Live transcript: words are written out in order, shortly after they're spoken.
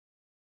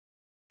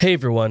Hey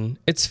everyone,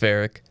 it's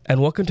Ferric,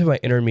 and welcome to my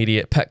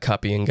intermediate pet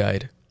copying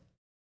guide.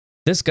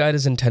 This guide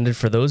is intended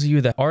for those of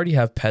you that already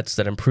have pets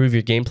that improve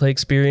your gameplay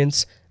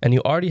experience, and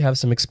you already have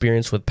some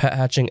experience with pet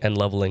hatching and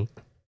leveling.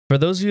 For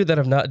those of you that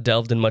have not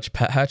delved in much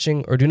pet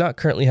hatching or do not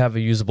currently have a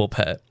usable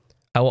pet,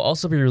 I will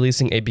also be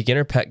releasing a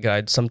beginner pet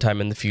guide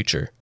sometime in the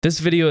future. This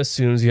video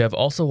assumes you have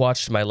also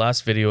watched my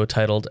last video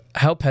titled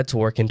How Pets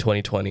Work in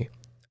 2020,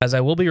 as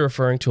I will be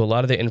referring to a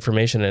lot of the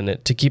information in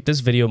it to keep this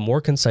video more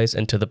concise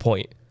and to the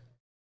point.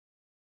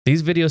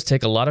 These videos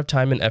take a lot of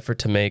time and effort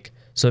to make,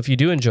 so if you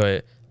do enjoy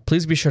it,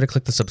 please be sure to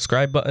click the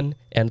subscribe button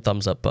and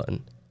thumbs up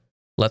button.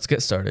 Let's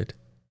get started.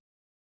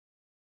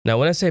 Now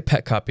when I say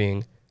pet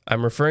copying,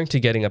 I'm referring to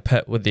getting a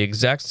pet with the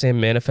exact same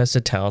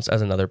manifested talents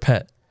as another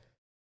pet.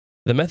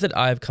 The method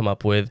I've come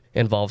up with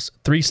involves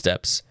 3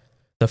 steps,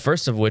 the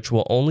first of which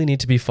will only need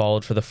to be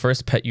followed for the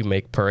first pet you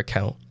make per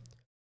account.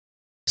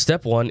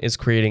 Step 1 is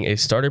creating a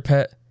starter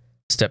pet,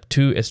 step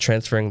 2 is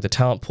transferring the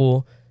talent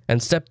pool,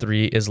 and step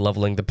 3 is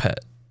leveling the pet.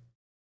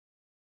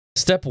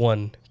 Step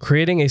 1.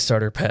 Creating a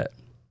starter pet.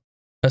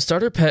 A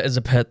starter pet is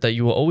a pet that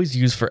you will always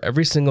use for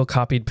every single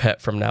copied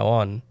pet from now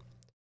on.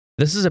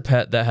 This is a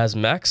pet that has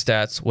max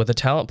stats with a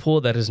talent pool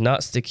that is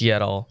not sticky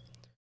at all.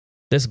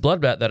 This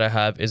Bloodbat that I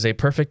have is a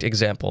perfect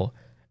example,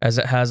 as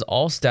it has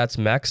all stats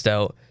maxed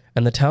out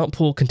and the talent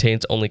pool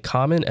contains only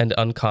common and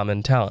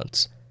uncommon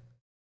talents.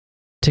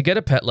 To get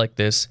a pet like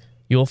this,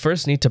 you will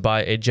first need to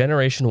buy a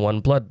Generation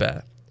 1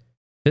 Bloodbat.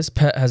 This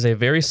pet has a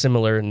very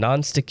similar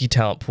non-sticky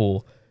talent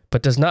pool,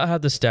 but does not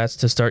have the stats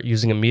to start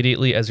using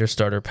immediately as your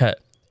starter pet.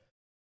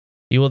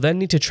 You will then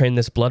need to train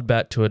this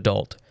Bloodbat to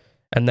adult,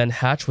 and then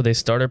hatch with a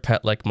starter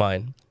pet like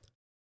mine.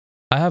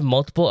 I have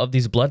multiple of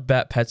these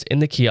Bloodbat pets in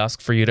the kiosk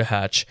for you to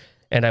hatch,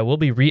 and I will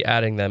be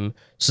re-adding them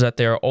so that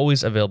they are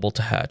always available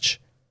to hatch.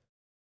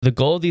 The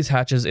goal of these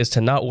hatches is to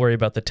not worry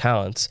about the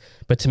talents,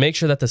 but to make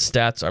sure that the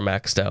stats are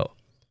maxed out.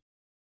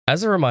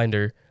 As a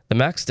reminder, the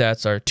max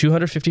stats are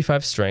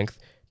 255 strength,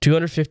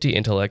 250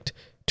 intellect,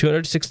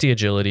 260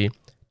 agility,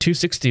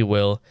 260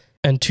 will,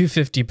 and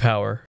 250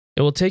 power.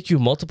 It will take you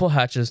multiple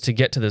hatches to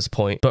get to this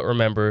point, but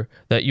remember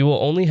that you will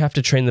only have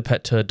to train the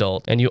pet to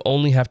adult, and you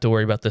only have to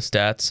worry about the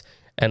stats,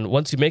 and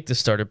once you make this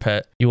starter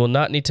pet, you will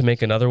not need to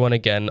make another one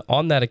again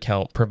on that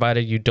account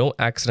provided you don't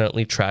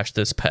accidentally trash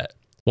this pet.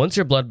 Once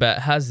your Bloodbat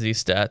has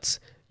these stats,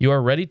 you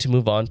are ready to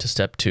move on to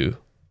step 2.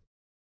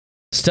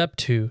 Step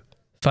 2.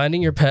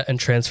 Finding your pet and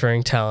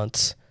transferring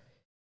talents.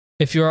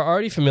 If you are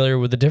already familiar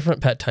with the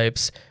different pet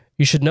types,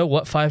 you should know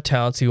what 5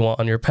 talents you want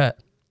on your pet.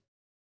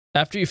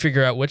 After you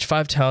figure out which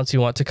 5 talents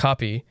you want to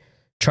copy,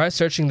 try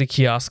searching the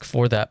kiosk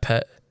for that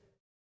pet.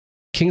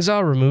 Kingsaw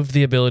removed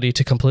the ability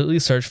to completely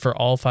search for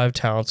all 5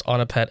 talents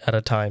on a pet at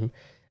a time,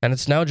 and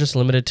it's now just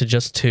limited to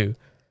just 2.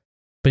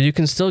 But you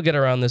can still get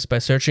around this by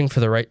searching for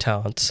the right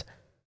talents.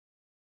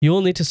 You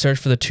will need to search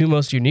for the 2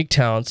 most unique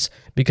talents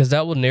because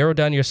that will narrow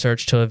down your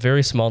search to a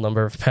very small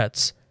number of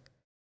pets.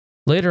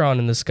 Later on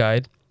in this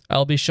guide, I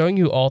will be showing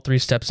you all 3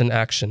 steps in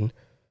action,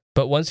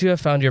 but once you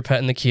have found your pet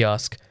in the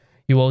kiosk,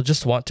 you will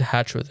just want to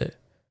hatch with it.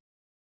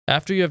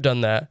 After you have done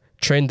that,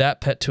 train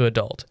that pet to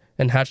adult,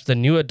 and hatch the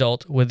new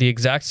adult with the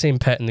exact same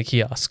pet in the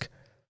kiosk.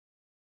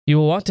 You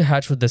will want to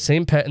hatch with the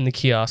same pet in the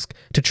kiosk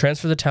to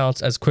transfer the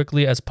talents as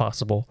quickly as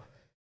possible.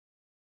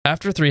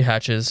 After 3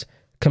 hatches,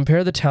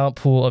 compare the talent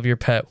pool of your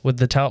pet with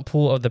the talent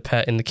pool of the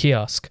pet in the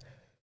kiosk.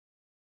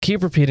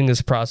 Keep repeating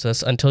this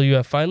process until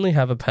you finally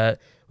have a pet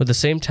with the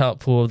same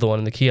talent pool of the one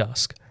in the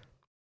kiosk.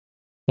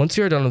 Once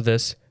you are done with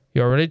this,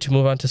 you are ready to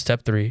move on to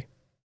step 3.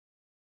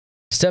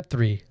 Step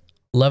 3.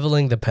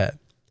 Leveling the pet.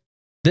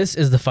 This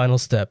is the final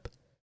step.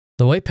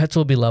 The way pets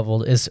will be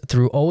leveled is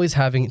through always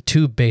having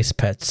 2 base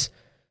pets.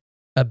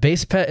 A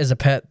base pet is a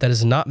pet that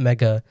is not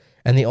mega,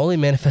 and the only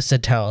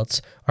manifested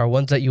talents are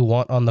ones that you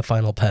want on the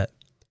final pet.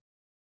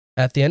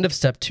 At the end of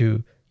step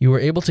 2, you were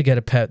able to get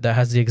a pet that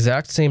has the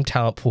exact same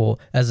talent pool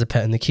as the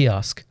pet in the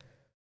kiosk.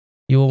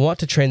 You will want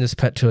to train this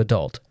pet to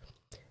adult.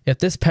 If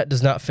this pet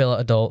does not fail at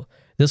adult,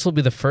 this will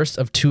be the first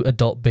of 2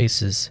 adult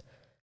bases.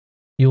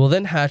 You will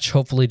then hatch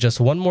hopefully just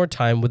one more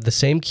time with the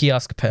same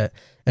kiosk pet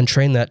and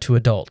train that to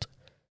adult.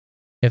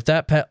 If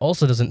that pet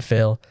also doesn't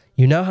fail,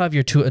 you now have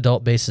your 2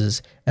 adult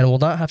bases and will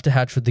not have to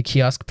hatch with the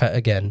kiosk pet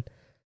again.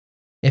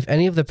 If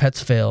any of the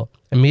pets fail,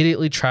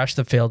 immediately trash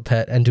the failed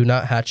pet and do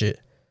not hatch it.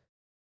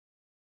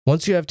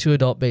 Once you have 2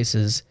 adult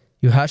bases,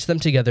 you hatch them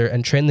together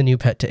and train the new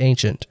pet to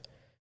ancient.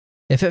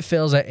 If it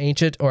fails at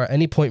ancient or at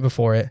any point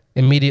before it,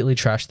 immediately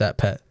trash that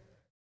pet.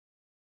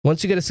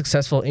 Once you get a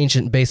successful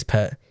ancient base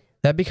pet,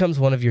 that becomes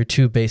one of your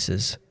 2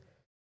 bases.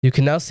 You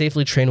can now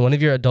safely train one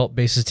of your adult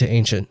bases to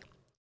ancient.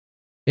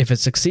 If it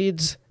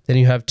succeeds, then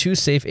you have 2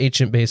 safe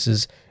ancient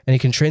bases and you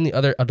can train the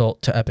other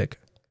adult to epic.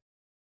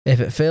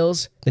 If it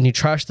fails, then you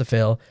trash the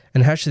fail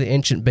and hatch the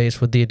ancient base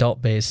with the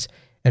adult base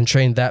and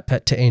train that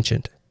pet to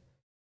ancient.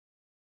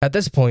 At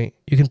this point,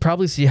 you can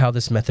probably see how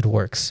this method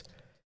works.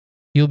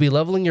 You'll be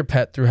leveling your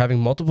pet through having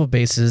multiple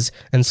bases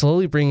and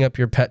slowly bringing up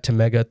your pet to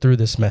mega through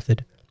this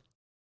method.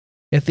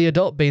 If the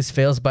adult base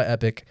fails by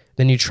epic,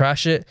 then you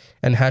trash it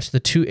and hatch the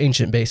 2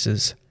 ancient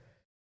bases.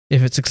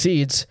 If it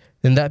succeeds,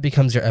 then that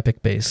becomes your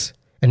epic base.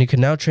 And you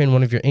can now train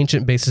one of your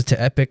ancient bases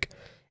to epic,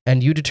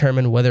 and you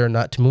determine whether or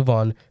not to move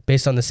on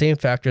based on the same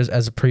factors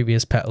as the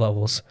previous pet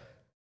levels.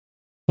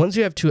 Once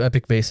you have 2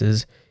 epic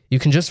bases, you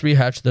can just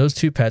rehatch those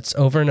 2 pets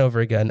over and over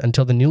again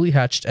until the newly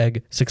hatched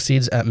egg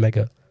succeeds at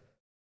Mega.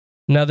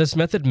 Now this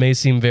method may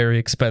seem very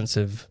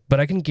expensive, but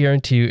I can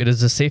guarantee you it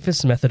is the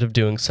safest method of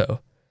doing so.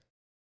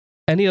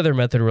 Any other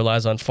method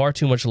relies on far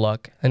too much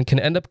luck and can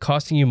end up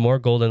costing you more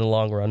gold in the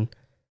long run,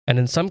 and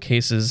in some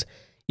cases,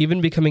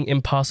 even becoming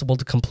impossible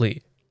to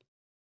complete.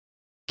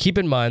 Keep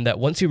in mind that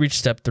once you reach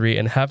step 3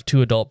 and have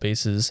 2 adult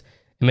bases,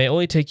 it may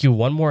only take you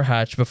 1 more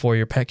hatch before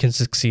your pet can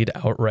succeed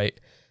outright,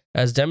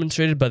 as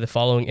demonstrated by the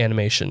following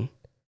animation.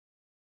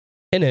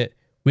 In it,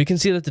 we can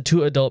see that the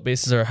 2 adult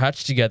bases are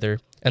hatched together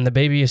and the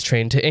baby is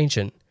trained to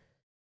ancient.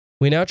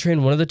 We now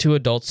train one of the 2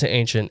 adults to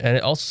ancient and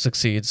it also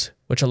succeeds,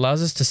 which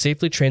allows us to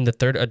safely train the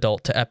 3rd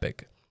adult to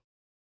epic.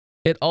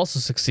 It also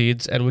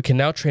succeeds and we can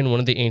now train one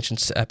of the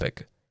ancients to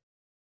epic.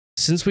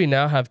 Since we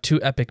now have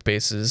 2 epic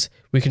bases,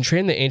 we can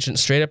train the ancient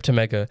straight up to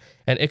Mega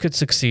and it could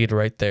succeed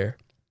right there.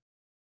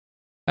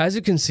 As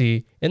you can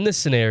see, in this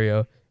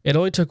scenario, it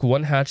only took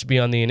 1 hatch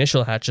beyond the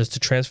initial hatches to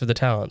transfer the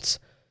talents.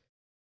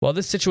 While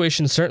this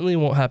situation certainly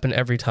won't happen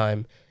every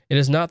time, it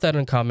is not that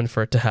uncommon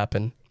for it to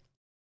happen.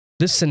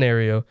 This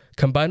scenario,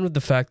 combined with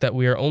the fact that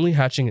we are only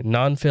hatching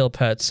non-fail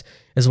pets,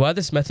 is why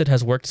this method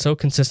has worked so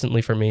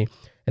consistently for me,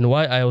 and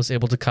why I was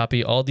able to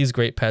copy all these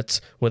great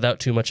pets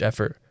without too much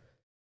effort.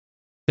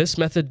 This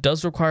method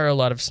does require a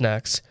lot of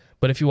snacks,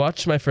 but if you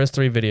watched my first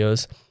 3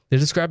 videos, they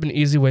describe an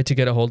easy way to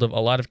get a hold of a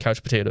lot of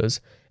couch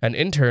potatoes, and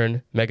in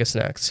turn, mega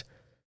snacks.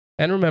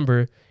 And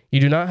remember, you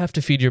do not have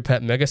to feed your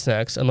pet mega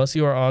snacks unless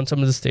you are on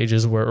some of the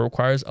stages where it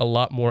requires a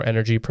lot more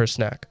energy per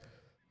snack.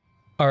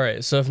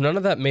 Alright, so if none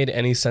of that made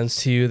any sense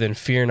to you, then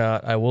fear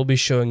not, I will be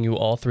showing you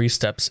all 3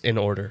 steps in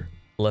order.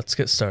 Let's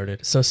get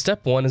started. So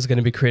step 1 is going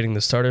to be creating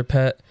the starter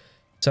pet.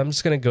 So I'm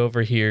just going to go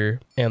over here,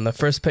 and the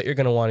first pet you're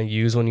going to want to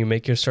use when you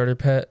make your starter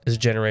pet is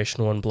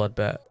Generation 1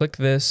 Bloodbat. Click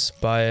this,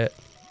 buy it.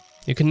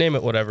 You can name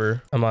it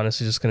whatever. I'm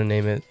honestly just going to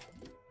name it.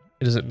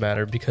 It doesn't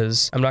matter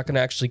because I'm not going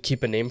to actually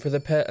keep a name for the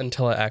pet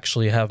until I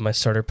actually have my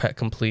starter pet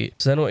complete.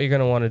 So then what you're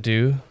going to want to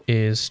do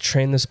is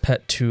train this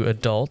pet to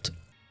adult.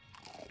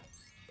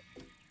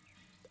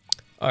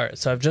 Alright,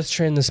 so I've just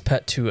trained this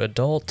pet to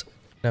adult.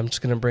 And I'm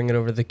just going to bring it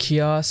over to the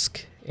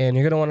kiosk. And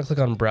you're going to want to click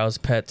on Browse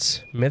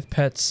Pets, Myth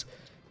Pets,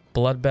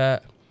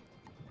 Bloodbat.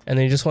 And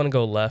then you just want to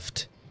go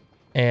left.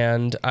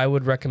 And I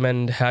would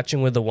recommend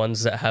hatching with the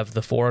ones that have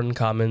the 4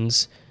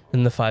 uncommons,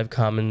 then the 5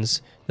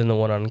 commons, then the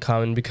 1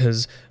 uncommon,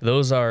 because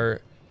those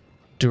are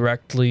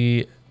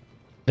directly,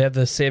 they have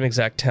the same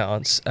exact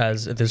talents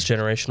as this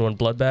Generation 1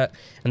 Bloodbat,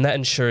 and that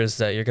ensures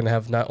that you're going to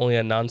have not only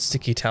a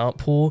non-sticky talent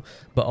pool,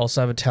 but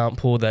also have a talent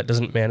pool that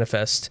doesn't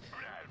manifest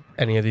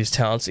any of these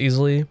talents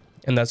easily,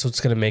 and that's what's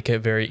going to make it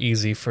very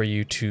easy for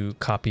you to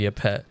copy a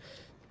pet.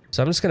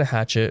 So I'm just going to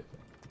hatch it.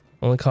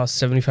 Only costs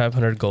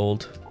 7,500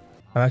 gold.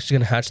 I'm actually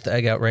going to hatch the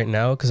egg out right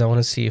now because I want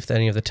to see if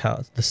any of the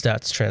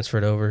stats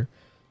transferred over.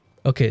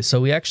 Okay,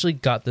 so we actually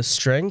got the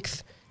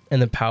strength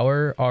and the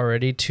power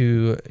already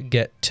to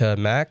get to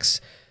max.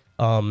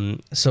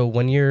 So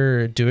when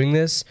you're doing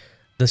this,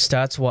 the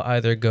stats will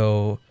either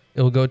go,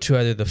 it will go to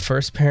either the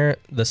first parent,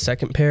 the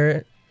second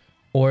parent,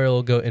 or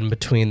it'll go in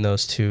between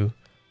those 2.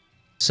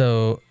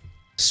 So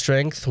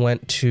strength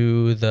went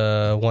to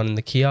the one in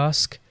the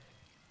kiosk.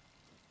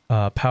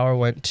 Power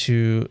went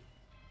to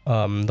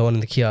the one in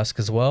the kiosk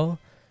as well.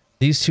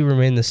 These 2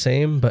 remain the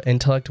same, but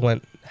intellect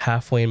went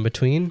halfway in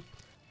between.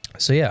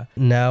 So yeah,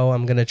 now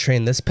I'm going to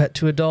train this pet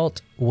to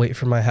adult, wait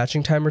for my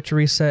hatching timer to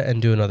reset, and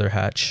do another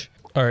hatch.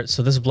 Alright,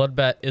 so this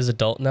Bloodbat is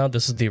adult now.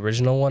 This is the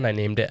original one. I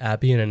named it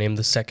Abby, and I named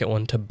the second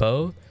one to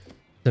Bo.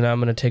 So now I'm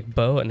going to take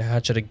Bo and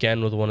hatch it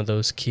again with one of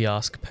those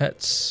kiosk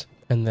pets.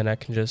 And then I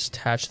can just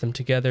hatch them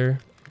together.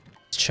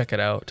 Let's check it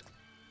out.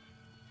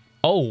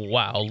 Oh,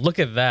 wow. Look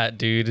at that,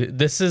 dude.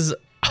 This is...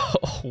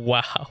 Oh,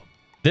 wow.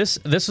 This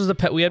was the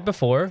pet we had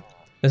before.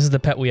 This is the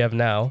pet we have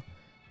now.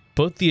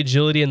 Both the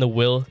agility and the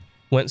will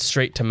went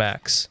straight to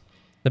max.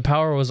 The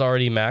power was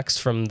already maxed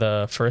from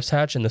the first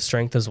hatch and the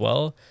strength as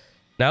well.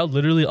 Now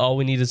literally all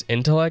we need is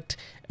intellect,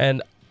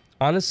 and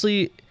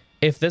honestly,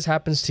 if this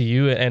happens to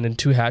you and in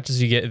 2 hatches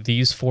you get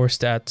these 4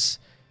 stats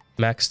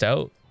maxed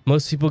out,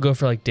 most people go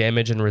for like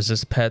damage and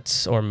resist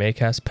pets or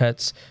maycast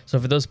pets. So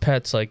for those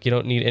pets, like, you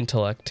don't need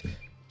intellect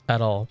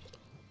at all.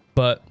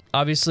 But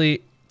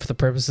obviously, for the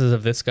purposes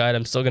of this guide,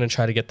 I'm still going to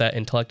try to get that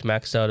intellect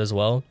maxed out as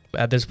well.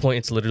 At this point,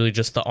 it's literally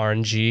just the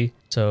RNG.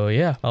 So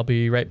yeah, I'll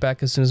be right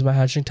back as soon as my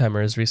hatching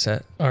timer is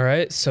reset.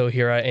 Alright, so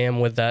here I am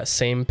with that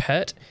same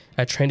pet.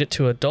 I trained it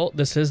to adult.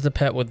 This is the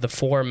pet with the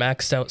 4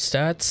 maxed out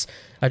stats.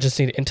 I just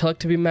need intellect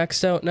to be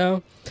maxed out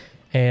now.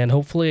 And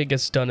hopefully it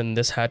gets done in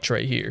this hatch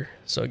right here.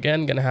 So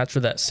again, gonna hatch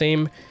with that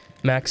same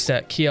max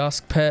stat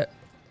kiosk pet.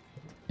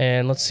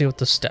 And let's see what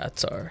the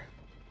stats are.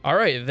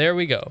 Alright, there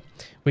we go.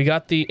 We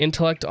got the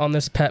intellect on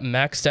this pet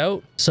maxed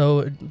out.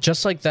 So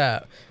just like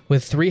that,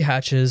 with 3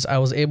 hatches, I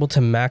was able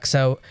to max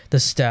out the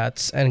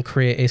stats and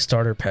create a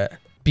starter pet.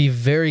 be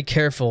very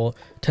careful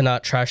to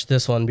not trash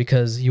this one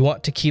because you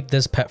want to keep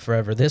this pet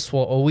forever. This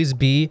will always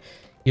be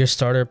your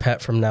starter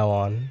pet from now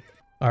on.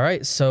 All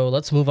right, so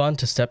let's move on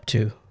to step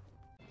 2.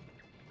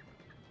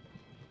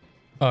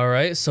 All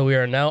right, so we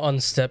are now on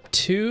step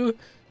 2.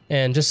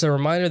 And just a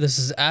reminder, this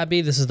is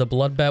Abby. This is the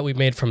Bloodbat we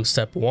made from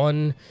step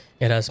 1.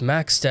 It has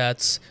max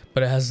stats,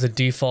 but it has the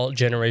default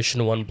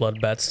Generation 1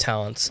 Bloodbat's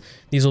talents.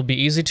 These will be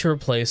easy to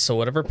replace, so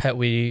whatever pet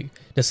we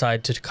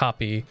decide to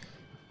copy,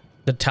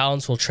 the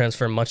talents will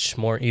transfer much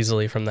more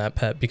easily from that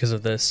pet because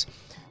of this.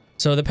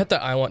 So the pet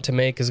that I want to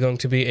make is going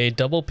to be a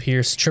double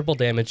pierce, triple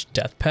damage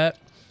death pet.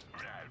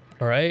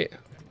 All right,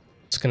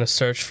 just gonna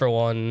search for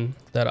one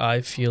that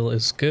I feel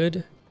is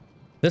good.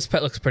 This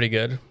pet looks pretty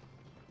good.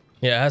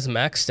 Yeah, it has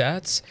max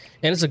stats,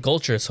 and it's a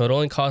Gulcher, so it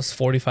only costs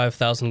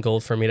 45,000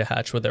 gold for me to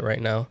hatch with it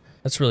right now.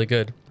 That's really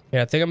good.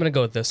 Yeah, I think I'm gonna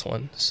go with this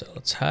one. So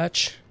let's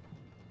hatch.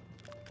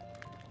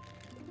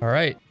 All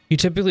right. You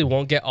typically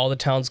won't get all the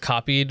talents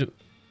copied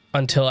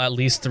until at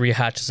least 3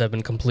 hatches have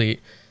been complete.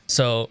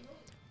 So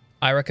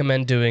I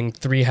recommend doing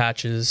 3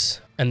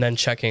 hatches and then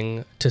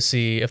checking to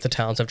see if the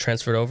talents have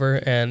transferred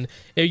over. And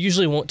it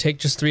usually won't take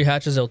just 3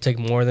 hatches. It'll take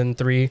more than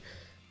 3,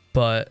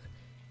 but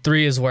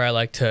 3 is where I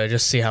like to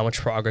just see how much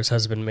progress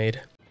has been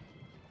made.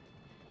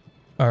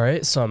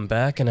 Alright, so I'm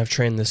back and I've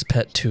trained this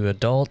pet to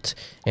adult,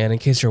 and in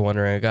case you're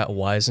wondering, I got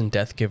Wise and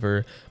Death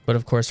Giver, but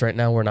of course right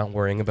now we're not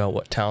worrying about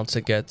what talents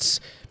it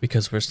gets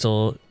because we're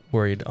still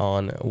worried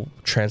on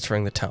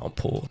transferring the talent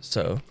pool.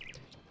 So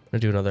I'm gonna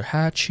do another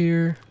hatch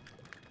here.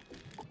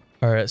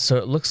 Alright, so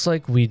it looks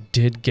like we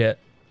did get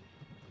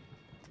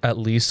at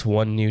least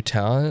 1 new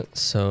talent,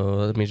 so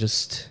let me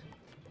just...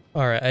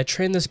 Alright, I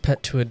trained this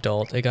pet to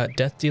adult. I got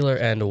Death Dealer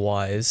and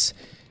Wise.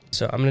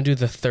 So I'm going to do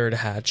the 3rd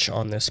hatch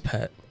on this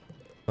pet.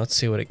 Let's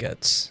see what it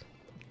gets.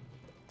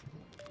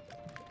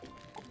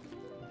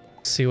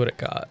 See what it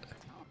got.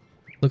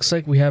 Looks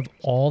like we have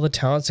all the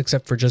talents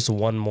except for just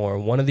 1 more.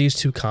 One of these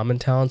 2 common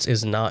talents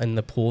is not in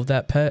the pool of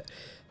that pet.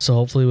 So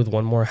hopefully with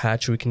 1 more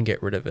hatch we can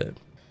get rid of it.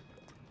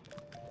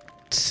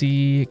 Let's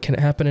see, can it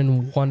happen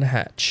in 1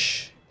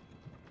 hatch?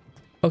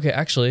 Okay,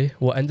 actually,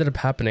 what ended up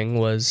happening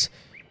was...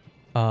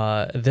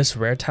 this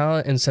rare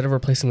talent, instead of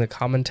replacing the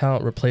common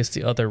talent, replaced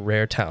the other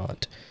rare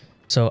talent.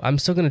 So I'm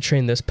still going to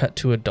train this pet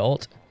to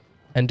adult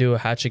and do a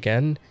hatch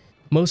again.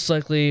 Most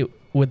likely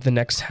with the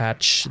next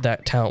hatch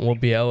that talent will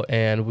be out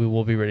and we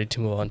will be ready to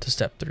move on to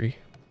step 3.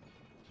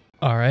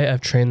 Alright,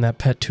 I've trained that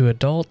pet to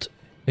adult.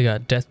 I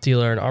got Death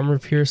Dealer and Armor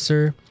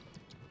Piercer.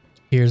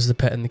 Here's the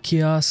pet in the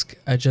kiosk.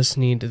 I just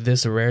need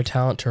this rare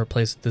talent to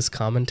replace this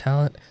common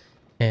talent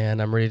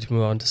and I'm ready to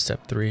move on to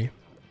step 3.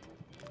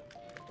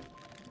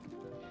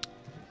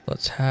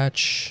 Let's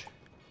hatch.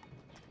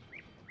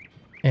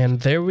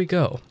 And there we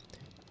go.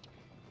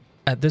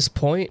 At this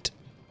point,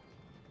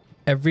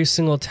 every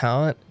single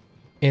talent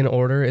in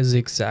order is the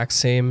exact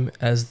same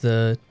as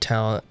the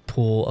talent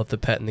pool of the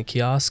pet in the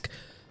kiosk.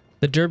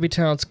 The derby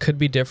talents could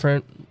be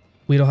different.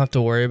 We don't have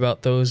to worry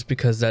about those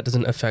because that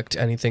doesn't affect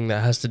anything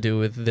that has to do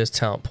with this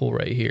talent pool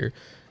right here.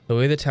 The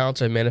way the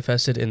talents are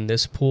manifested in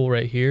this pool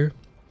right here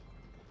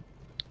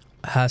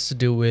has to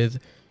do with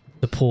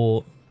the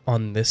pool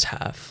on this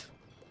half.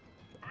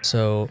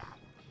 So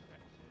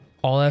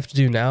all I have to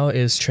do now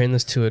is train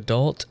this to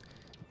adult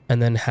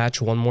and then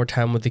hatch 1 more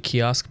time with the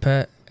kiosk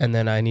pet, and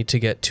then I need to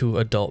get 2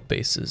 adult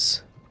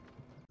bases.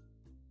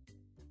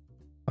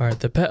 Alright,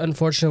 the pet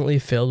unfortunately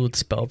failed with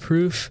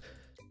spellproof,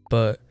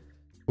 but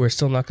we're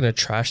still not going to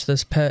trash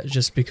this pet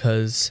just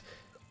because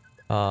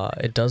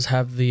it does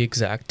have the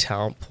exact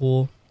talent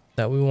pool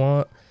that we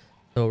want.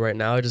 So right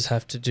now I just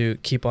have to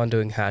keep on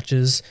doing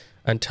hatches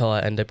until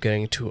I end up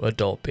getting 2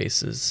 adult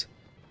bases.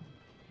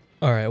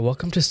 Alright,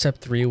 welcome to step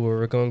 3 where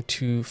we're going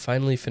to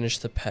finally finish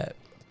the pet.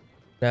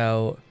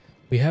 Now,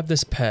 we have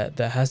this pet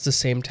that has the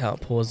same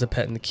talent pool as the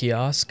pet in the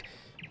kiosk,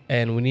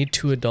 and we need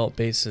 2 adult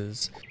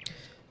bases.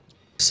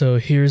 So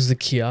here's the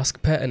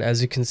kiosk pet, and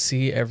as you can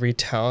see, every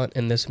talent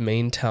in this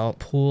main talent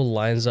pool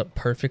lines up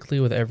perfectly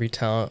with every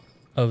talent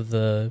of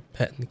the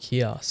pet in the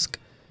kiosk.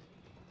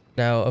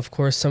 Now, of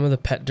course, some of the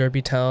pet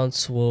derby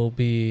talents will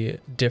be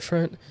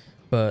different,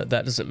 but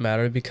that doesn't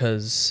matter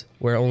because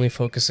we're only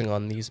focusing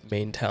on these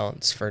main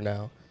talents for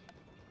now.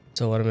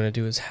 So what I'm going to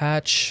do is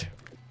hatch,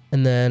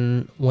 and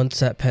then once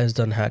that pet is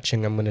done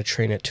hatching, I'm going to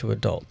train it to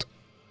adult.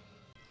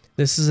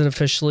 This is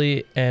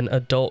officially an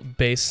adult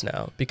base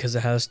now because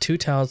it has 2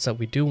 talents that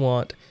we do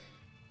want,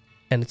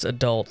 and it's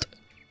adult.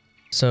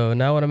 So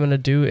now what I'm going to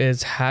do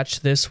is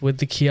hatch this with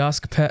the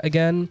kiosk pet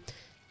again,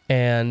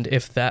 and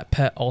if that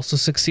pet also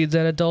succeeds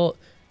at adult,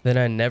 then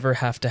I never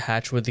have to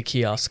hatch with the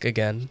kiosk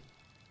again.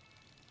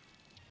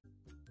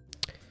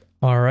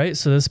 Alright,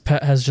 so this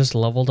pet has just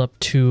leveled up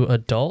to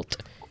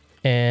adult,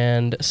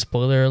 and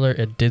spoiler alert,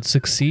 it did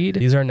succeed.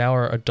 These are now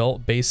our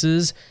adult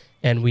bases,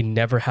 and we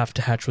never have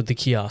to hatch with the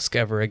kiosk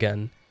ever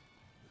again.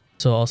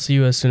 So I'll see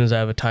you as soon as I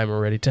have a timer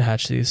ready to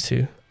hatch these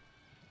 2.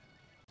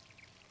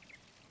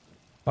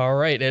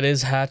 Alright, it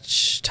is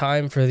hatch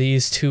time for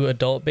these 2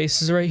 adult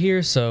bases right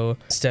here, so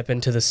step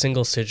into the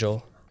single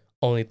sigil.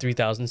 Only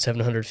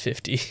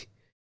 3,750.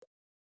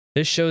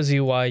 This shows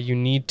you why you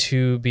need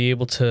to be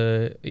able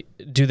to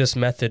do this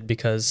method,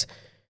 because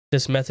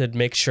this method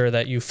makes sure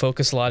that you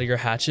focus a lot of your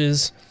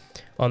hatches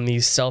on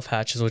these self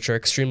hatches, which are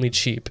extremely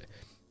cheap.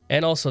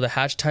 And also the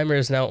hatch timer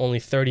is now only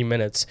 30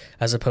 minutes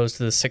as opposed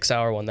to the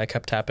 6-hour one that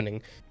kept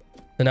happening.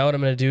 So now what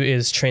I'm going to do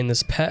is train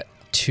this pet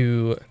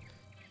to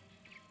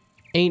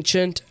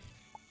ancient.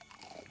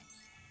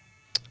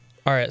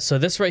 Alright, so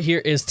this right here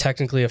is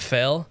technically a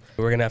fail.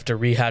 We're going to have to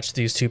rehatch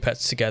these two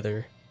pets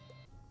together.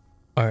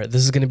 Alright,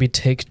 this is going to be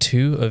take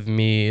 2 of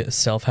me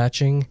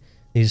self-hatching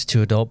these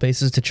 2 adult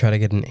bases to try to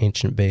get an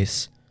ancient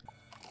base.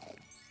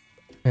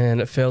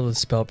 And it failed with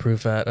spell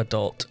proof at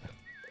adult.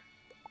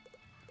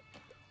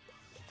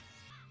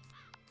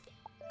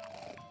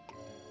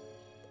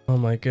 Oh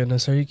my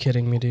goodness, are you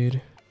kidding me,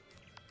 dude?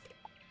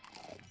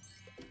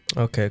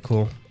 Okay,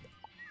 cool.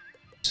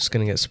 Just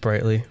gonna get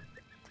sprightly.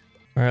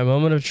 Alright,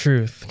 moment of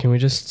truth. Can we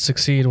just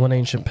succeed one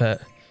ancient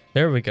pet?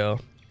 There we go.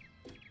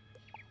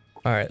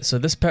 Alright, so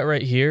this pet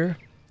right here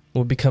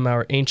will become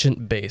our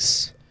ancient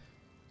base.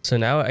 So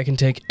now I can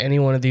take any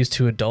one of these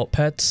 2 adult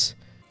pets.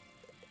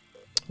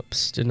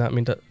 Oops, did not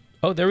mean to...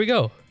 Oh, there we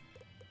go.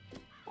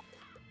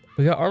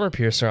 We got armor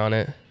piercer on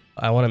it.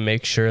 I want to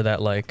make sure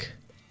that, like,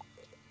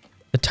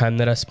 the time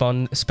that I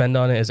spend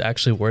on it is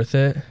actually worth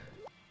it.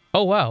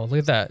 Oh, wow. Look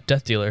at that.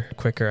 Death dealer.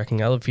 Quicker. I can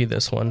LV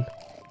this one.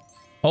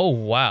 Oh,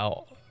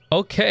 wow.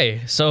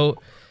 Okay. So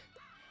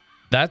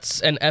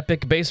that's an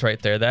epic base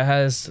right there. That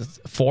has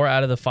 4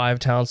 out of the 5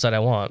 talents that I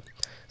want.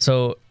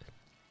 So,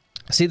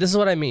 see, this is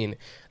what I mean.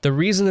 The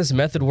reason this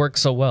method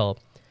works so well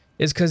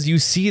is because you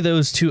see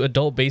those 2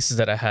 adult bases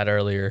that I had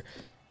earlier,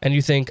 and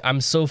you think,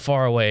 I'm so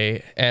far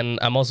away, and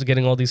I'm also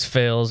getting all these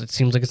fails. It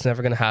seems like it's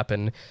never going to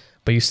happen.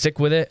 But you stick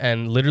with it,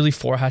 and literally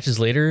 4 hatches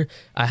later,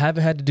 I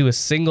haven't had to do a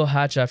single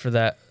hatch after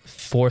that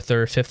 4th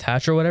or 5th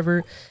hatch or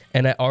whatever,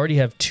 and I already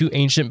have 2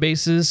 ancient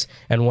bases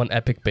and 1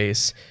 epic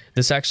base.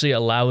 This actually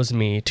allows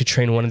me to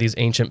train one of these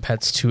ancient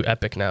pets to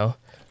epic now.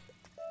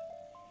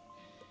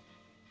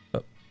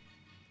 Oh.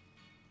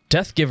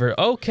 Death Giver.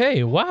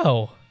 Okay,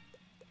 wow.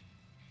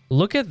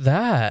 Look at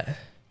that.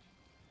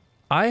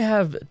 I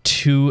have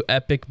 2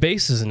 epic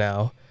bases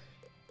now.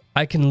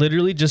 I can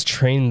literally just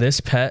train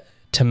this pet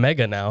to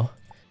mega now.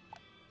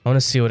 I want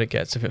to see what it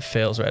gets if it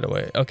fails right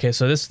away. Okay,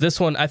 so this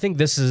one, I think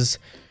this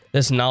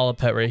Nala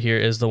pet right here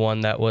is the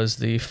one that was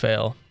the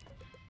fail.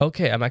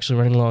 Okay, I'm actually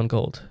running low on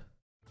gold.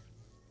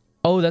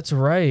 Oh, that's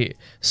right.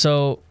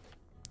 So,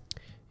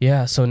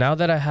 yeah, so now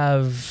that I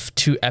have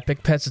 2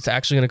 epic pets, it's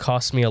actually going to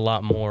cost me a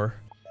lot more.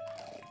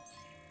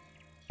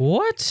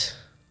 What?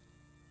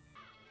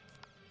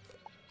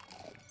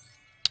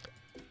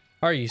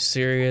 Are you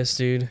serious,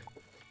 dude?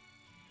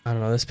 I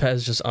don't know, this pet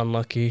is just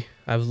unlucky.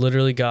 I've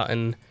literally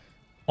gotten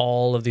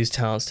all of these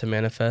talents to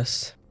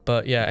manifest.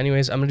 But yeah,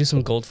 anyways, I'm gonna do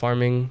some gold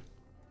farming,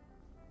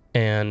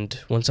 and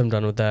once I'm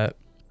done with that,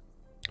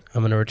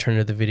 I'm gonna return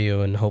to the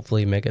video and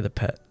hopefully mega the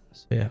pet.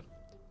 So yeah.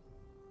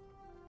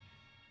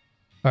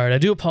 Alright, I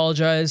do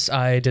apologize.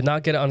 I did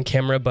not get it on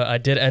camera, but I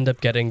did end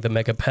up getting the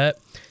mega pet.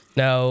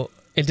 Now,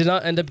 it did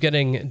not end up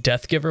getting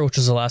Death Giver, which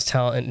was the last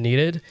talent it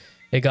needed.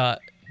 It got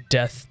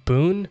Death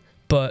Boon,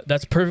 but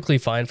that's perfectly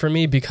fine for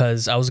me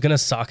because I was gonna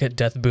socket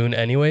Death Boon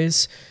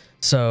anyways.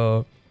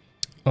 So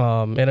it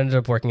ended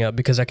up working out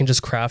because I can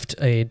just craft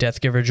a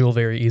Death Giver jewel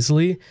very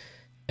easily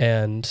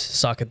and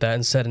socket that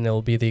instead, and it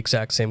will be the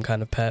exact same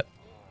kind of pet.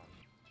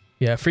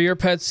 Yeah, for your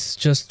pets,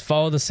 just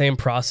follow the same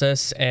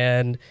process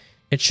and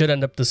it should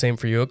end up the same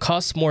for you. It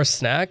costs more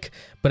snack,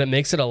 but it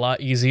makes it a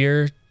lot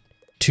easier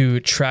to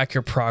track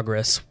your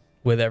progress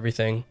with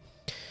everything.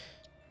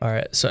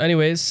 Alright, so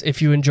anyways,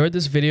 if you enjoyed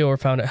this video or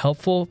found it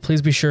helpful,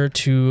 please be sure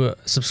to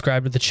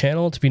subscribe to the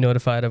channel to be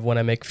notified of when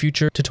I make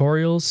future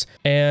tutorials.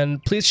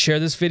 And please share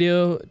this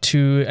video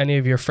to any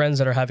of your friends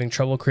that are having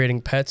trouble creating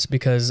pets,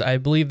 because I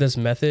believe this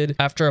method,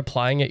 after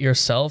applying it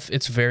yourself,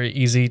 it's very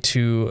easy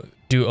to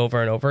do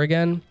over and over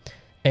again.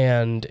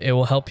 And it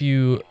will help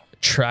you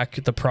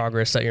track the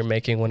progress that you're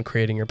making when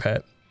creating your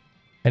pet.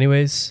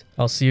 Anyways,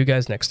 I'll see you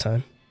guys next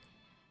time.